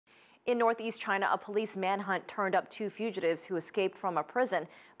In northeast China, a police manhunt turned up 2 fugitives who escaped from a prison,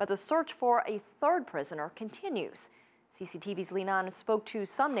 but the search for a third prisoner continues. CCTV's Li Nan spoke to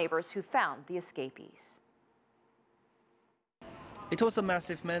some neighbors who found the escapees. It was a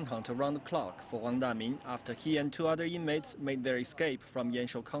massive manhunt around the clock for Wang Damin after he and 2 other inmates made their escape from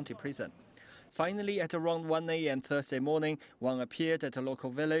Yanshou County Prison. Finally, at around 1 a.m. Thursday morning, Wang appeared at a local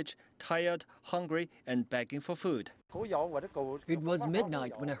village, tired, hungry, and begging for food. It was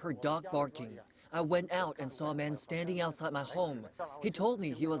midnight when I heard dog barking. I went out and saw a man standing outside my home. He told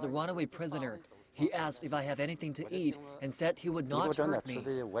me he was a runaway prisoner. He asked if I have anything to eat and said he would not hurt me.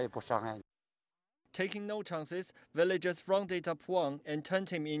 Taking no chances, villagers rounded up Wang and turned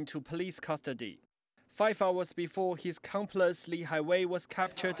him into police custody. 5 hours before, his accomplice Li Haiwei was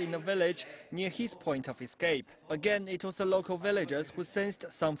captured in a village near his point of escape. Again, it was the local villagers who sensed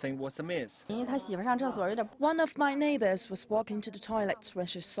something was amiss. One of my neighbors was walking to the toilet when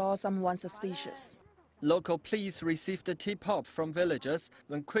she saw someone suspicious. Local police received a tip-off from villagers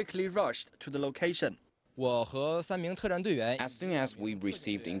and quickly rushed to the location. As soon as we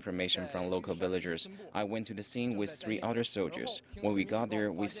received information from local villagers, I went to the scene with 3 other soldiers. When we got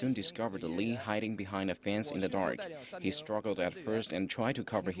there, we soon discovered Li hiding behind a fence in the dark. He struggled at first and tried to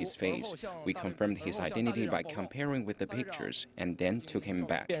cover his face. We confirmed his identity by comparing with the pictures and then took him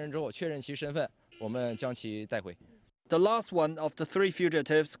back. The last one of the 3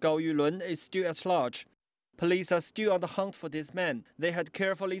 fugitives, Gao Yulun, is still at large. Police are still on the hunt for this man. They had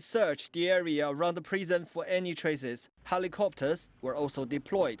carefully searched the area around the prison for any traces. Helicopters were also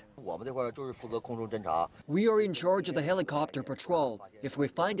deployed. We are in charge of the helicopter patrol. If we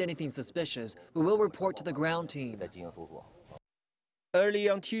find anything suspicious, we will report to the ground team. Early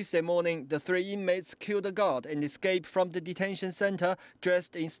on Tuesday morning, the 3 inmates killed a guard and escaped from the detention center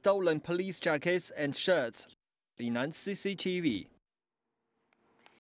dressed in stolen police jackets and shirts. Li Nan, CCTV.